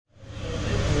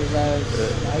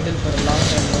Maiden for a long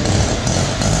time.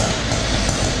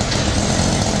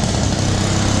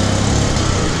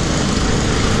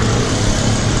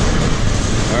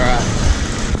 Alright.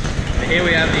 So here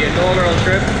we have the inaugural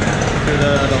trip to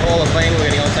the Hall of Fame. We're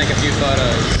going to go take a few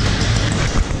photos.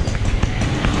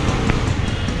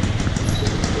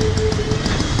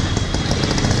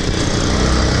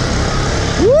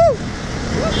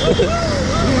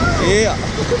 Yeah.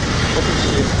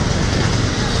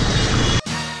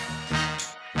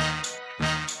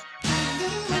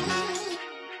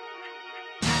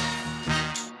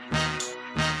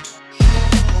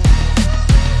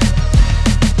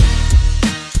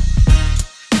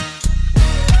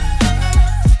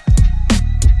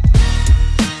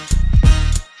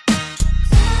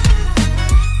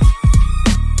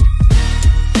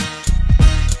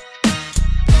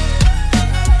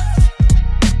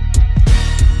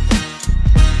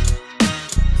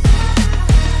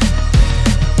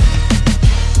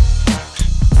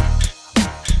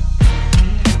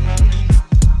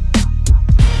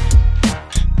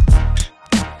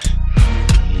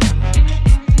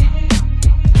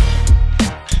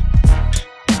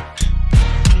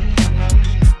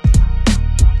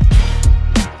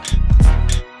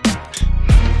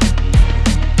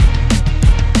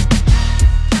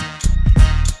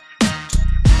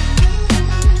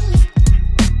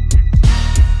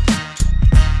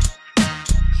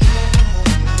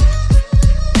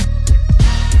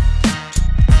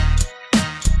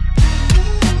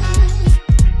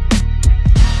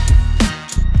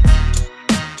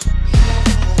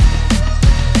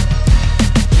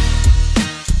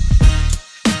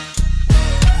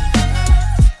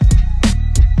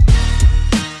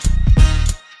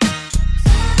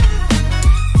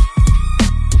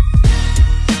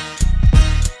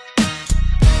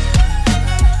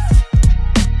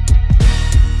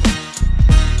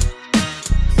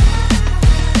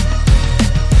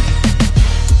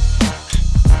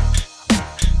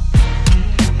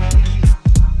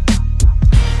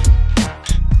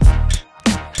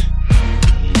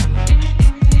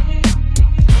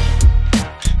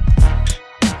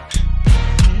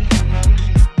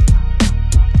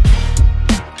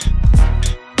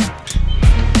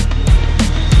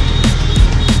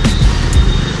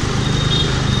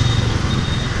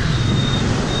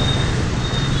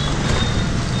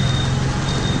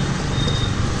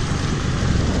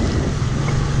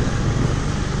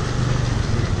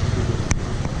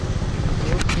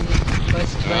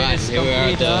 Here we are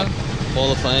at the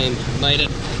Hall of Fame. Made it.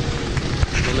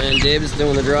 My man Deb's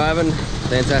doing the driving.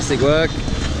 Fantastic work.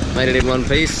 Made it in one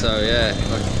piece, so yeah.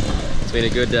 It's been a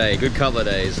good day, good couple of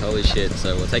days, holy shit.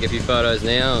 So we'll take a few photos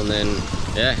now and then,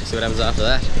 yeah, see what happens after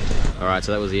that. Alright,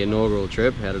 so that was the inaugural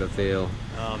trip. How did it feel?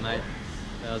 Oh mate,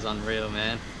 that was unreal,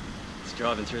 man. It's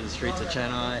driving through the streets of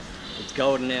Chennai. It's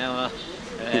golden hour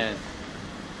and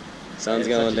sun's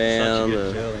going down. Such a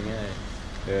good feeling,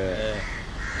 yeah.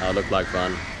 Oh, it looked like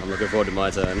fun. I'm looking forward to my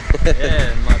turn.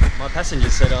 Yeah, my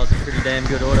passengers said I was a pretty damn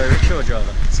good auto rickshaw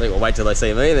driver. Sweet, well wait till they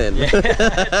see me then. Yeah,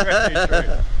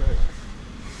 true.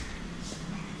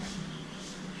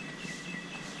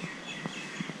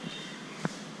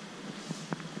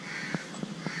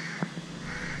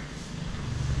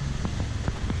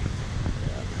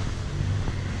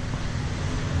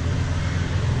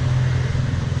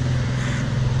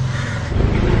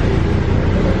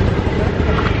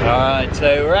 Alright,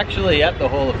 so we're actually at the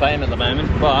Hall of Fame at the moment,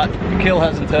 but the kill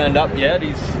hasn't turned up yet.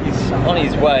 He's on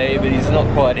his way, but he's not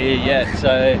quite here yet.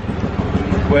 So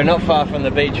we're not far from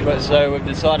the beach, but so we've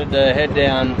decided to head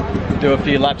down, do a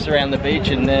few laps around the beach,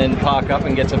 and then park up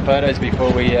and get some photos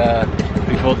before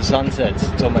the sun sets.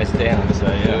 It's almost down, so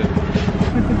yeah.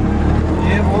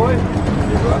 Yeah, boy.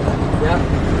 Yeah.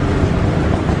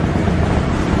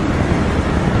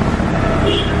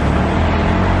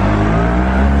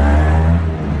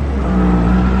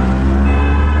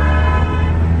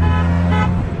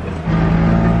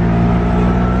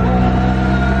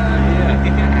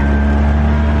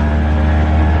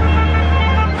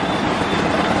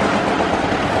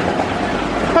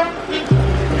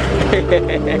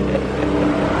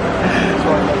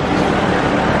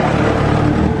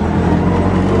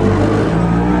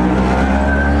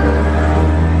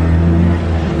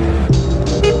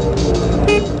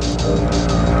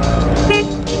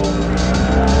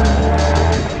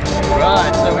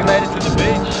 Right, so we made it to the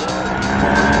beach.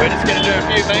 We're just gonna do a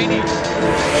few Mainies.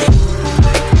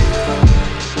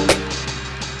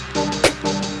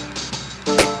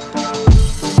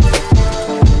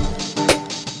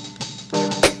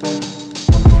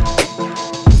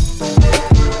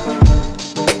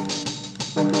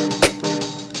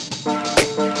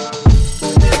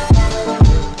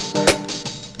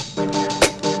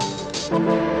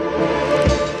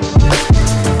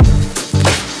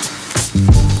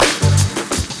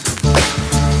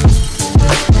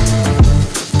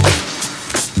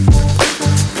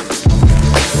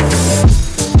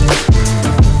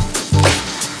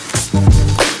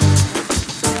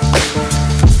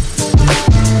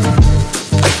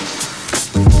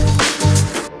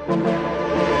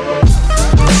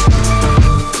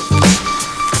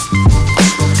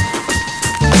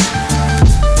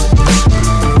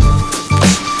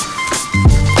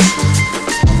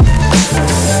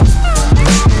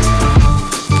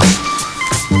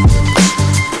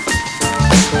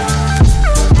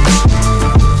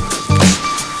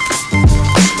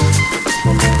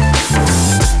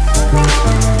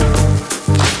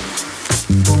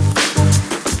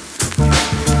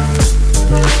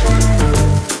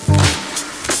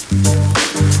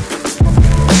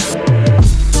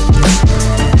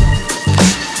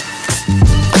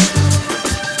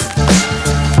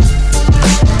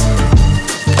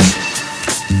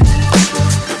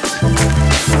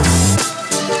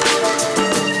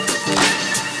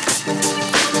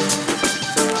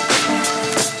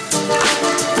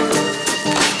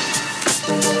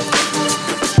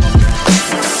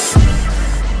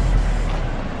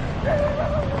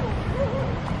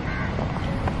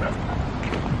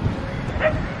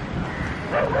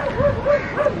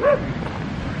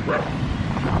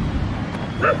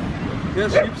 Their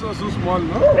sheep are so small,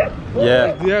 no?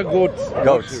 Yeah. They are goats.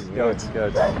 Goats.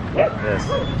 Yes.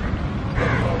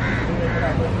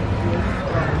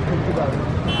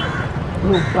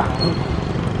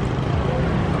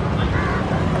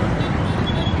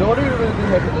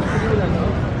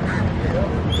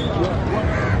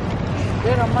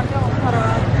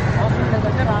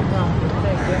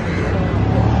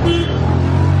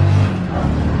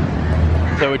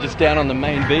 So we're just down on the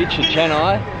main beach at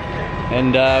Chennai,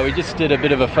 and we just did a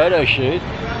bit of a photo shoot.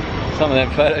 Some of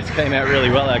them photos came out really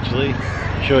well, actually.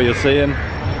 I'm sure you'll see them.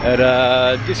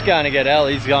 And just going to get Al,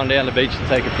 he's gone down the beach to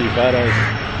take a few photos.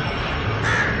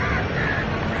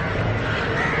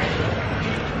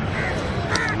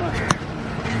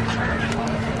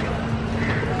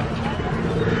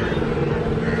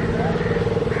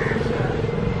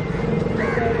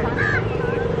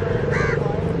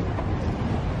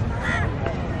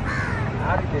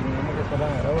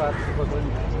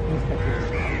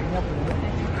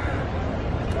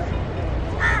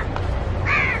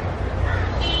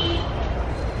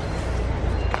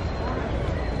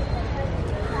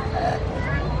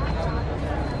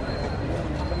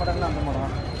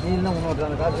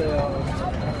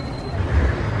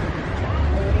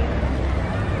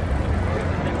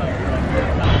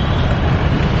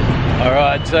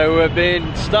 Alright, so we've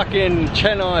been stuck in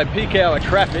Chennai peak hour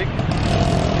traffic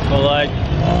for like,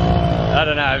 I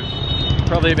don't know,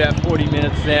 probably about 40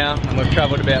 minutes now, and we've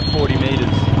travelled about 40 metres.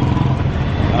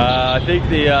 I think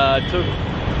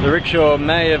the rickshaw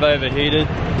may have overheated.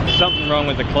 Something wrong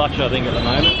with the clutch, I think, at the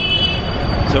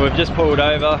moment. So we've just pulled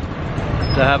over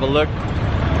to have a look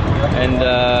and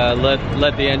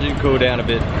let the engine cool down a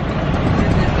bit.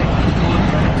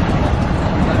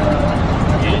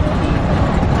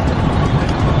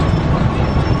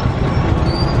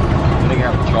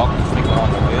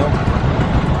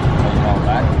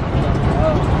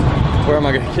 Where am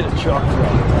I going to get a chalk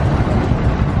from?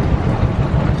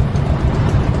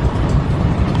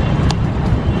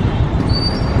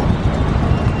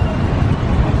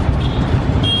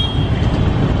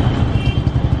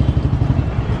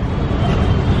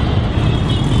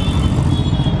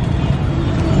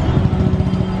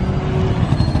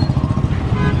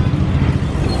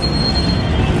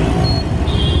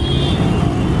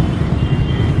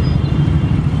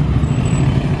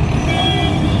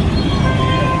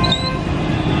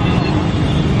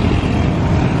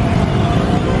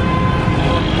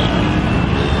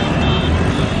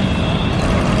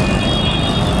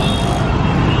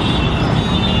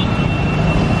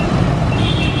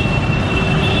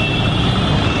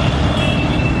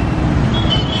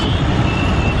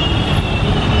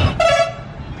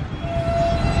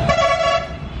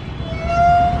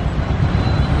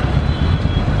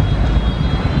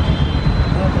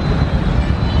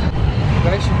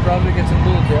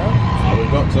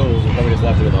 Tools, we'll probably just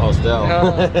left it at the hostel.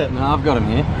 No, I've got them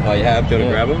here. Oh, you have? Do you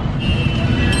want to grab them?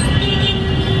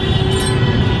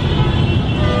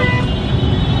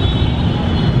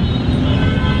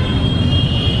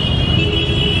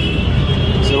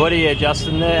 So what are you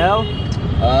adjusting there, Al?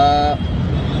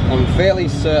 I'm fairly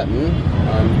certain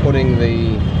I'm putting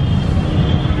the...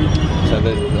 So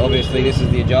obviously this is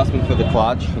the adjustment for the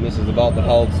clutch, and this is the bolt that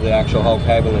holds the actual whole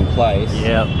cable in place.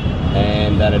 Yep.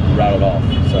 And that had rattled off,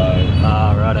 so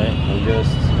righto. I'm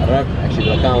just, I don't know, actually,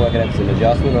 but I can't work out if it's an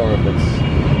adjustment or if it's,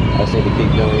 I just need to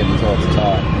keep doing it until it's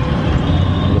tight.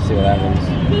 We'll see what happens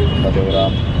if I do it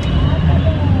up.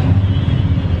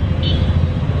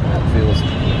 That feels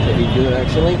pretty good,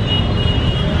 actually.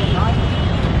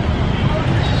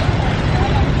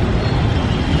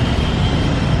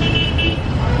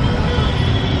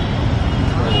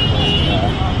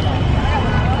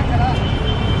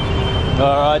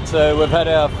 Alright, so we've had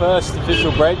our first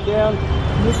official breakdown,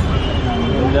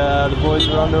 and the boys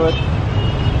are onto it.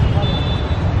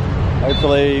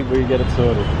 Hopefully we get it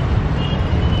sorted.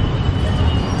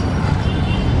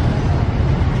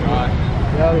 Try.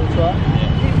 Yeah, we'll try.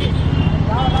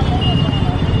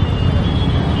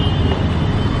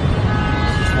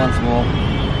 Once more.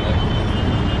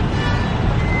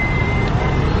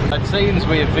 It seems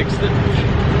we have fixed it.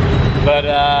 But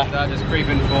Start just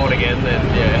creeping forward again, then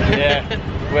yeah,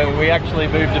 well, we actually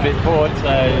moved a bit forward, so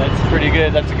that's pretty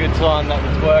good. That's a good sign that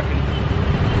it's working.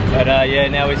 But yeah,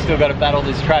 now we've still got to battle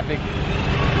this traffic,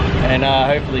 and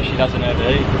hopefully she doesn't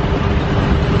overheat.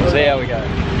 We'll see how we go.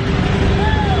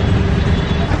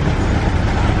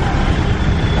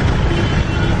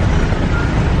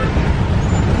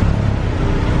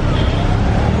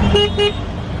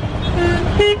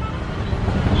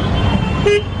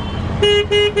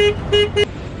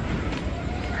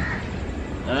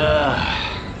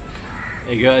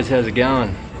 Hey guys, how's it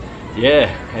going?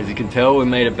 Yeah, as you can tell, we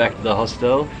made it back to the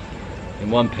hostel in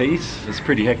one piece. It's a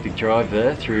pretty hectic drive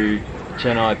there through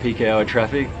Chennai peak hour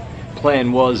traffic.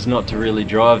 Plan was not to really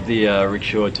drive the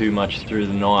rickshaw too much through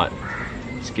the night.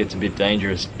 It gets a bit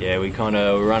dangerous. Yeah, we kind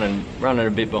of were running a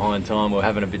bit behind time. We're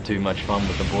having a bit too much fun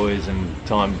with the boys and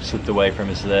time slipped away from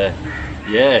us there.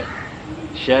 Yeah,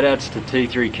 shout outs to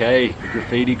T3K, the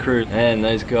graffiti crew. Man,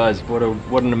 those guys, what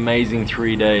an amazing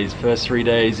 3 days. First 3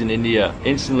 days in India.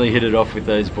 Instantly hit it off with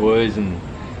those boys and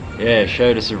yeah,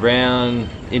 showed us around,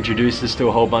 introduced us to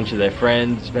a whole bunch of their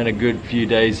friends. Spent a good few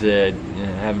days there, you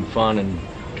know, having fun and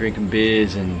drinking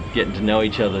beers and getting to know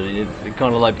each other. They're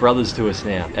kind of like brothers to us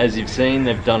now. As you've seen,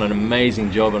 they've done an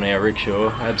amazing job on our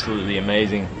rickshaw. Absolutely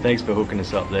amazing. Thanks for hooking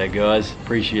us up there, guys.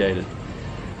 Appreciate it.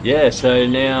 Yeah, so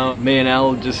now me and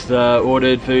Al just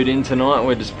ordered food in tonight.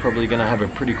 We're just probably going to have a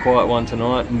pretty quiet one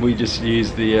tonight. We just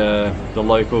use the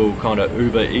local kind of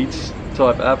Uber Eats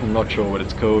type app. I'm not sure what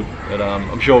it's called, but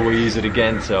I'm sure we'll use it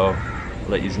again, so I'll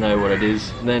let you know what it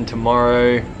is. And then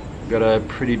tomorrow, got a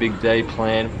pretty big day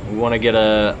planned. We want to get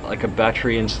a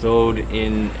battery installed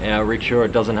in our rickshaw.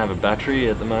 It doesn't have a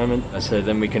battery at the moment, so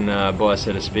then we can buy a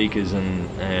set of speakers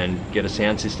and get a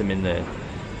sound system in there.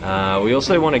 We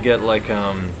also want to get like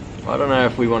I don't know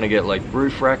if we want to get like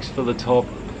roof racks for the top,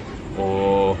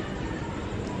 or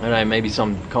I don't know, maybe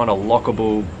some kind of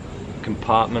lockable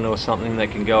compartment or something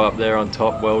that can go up there on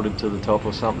top, welded to the top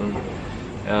or something,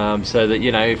 so that,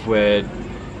 you know, if we're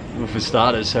for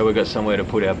starters, so we've got somewhere to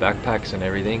put our backpacks and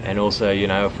everything. And also, you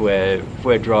know, if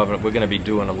we're driving, we're going to be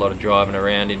doing a lot of driving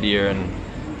around India,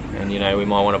 and you know, we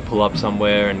might want to pull up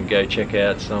somewhere and go check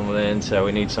out somewhere, and so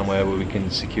we need somewhere where we can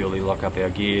securely lock up our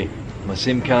gear. My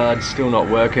SIM card's still not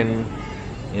working.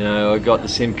 You know, I got the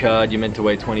SIM card, you're meant to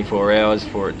wait 24 hours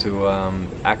for it to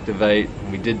activate.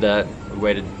 We did that. We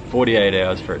waited 48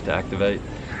 hours for it to activate.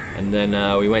 And then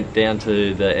we went down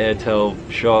to the Airtel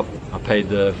shop. I paid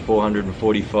the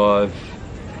 445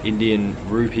 Indian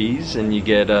rupees, and you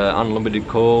get unlimited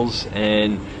calls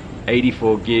and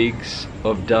 84 gigs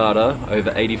of data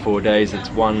over 84 days.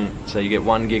 So you get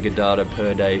 1 gig of data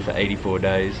per day for 84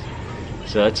 days.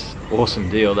 So that's an awesome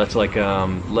deal. That's like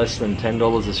less than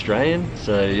 $10 Australian.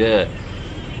 So yeah,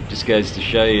 just goes to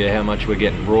show you how much we're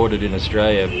getting rorted in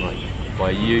Australia, like by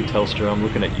you, Telstra. I'm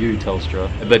looking at you, Telstra.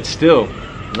 But still,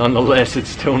 nonetheless, it's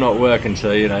still not working,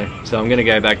 so you know. So I'm gonna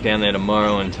go back down there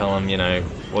tomorrow and tell them, you know,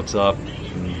 what's up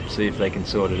and see if they can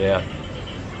sort it out.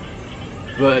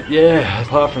 But yeah,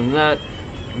 apart from that,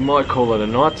 we might call it a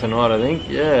night tonight, I think.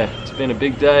 Yeah, it's been a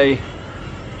big day.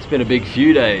 It's been a big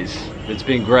few days. It's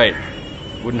been great.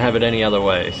 Wouldn't have it any other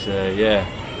way. So yeah,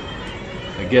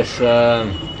 I guess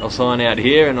I'll sign out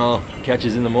here and I'll catch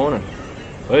us in the morning.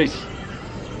 Peace.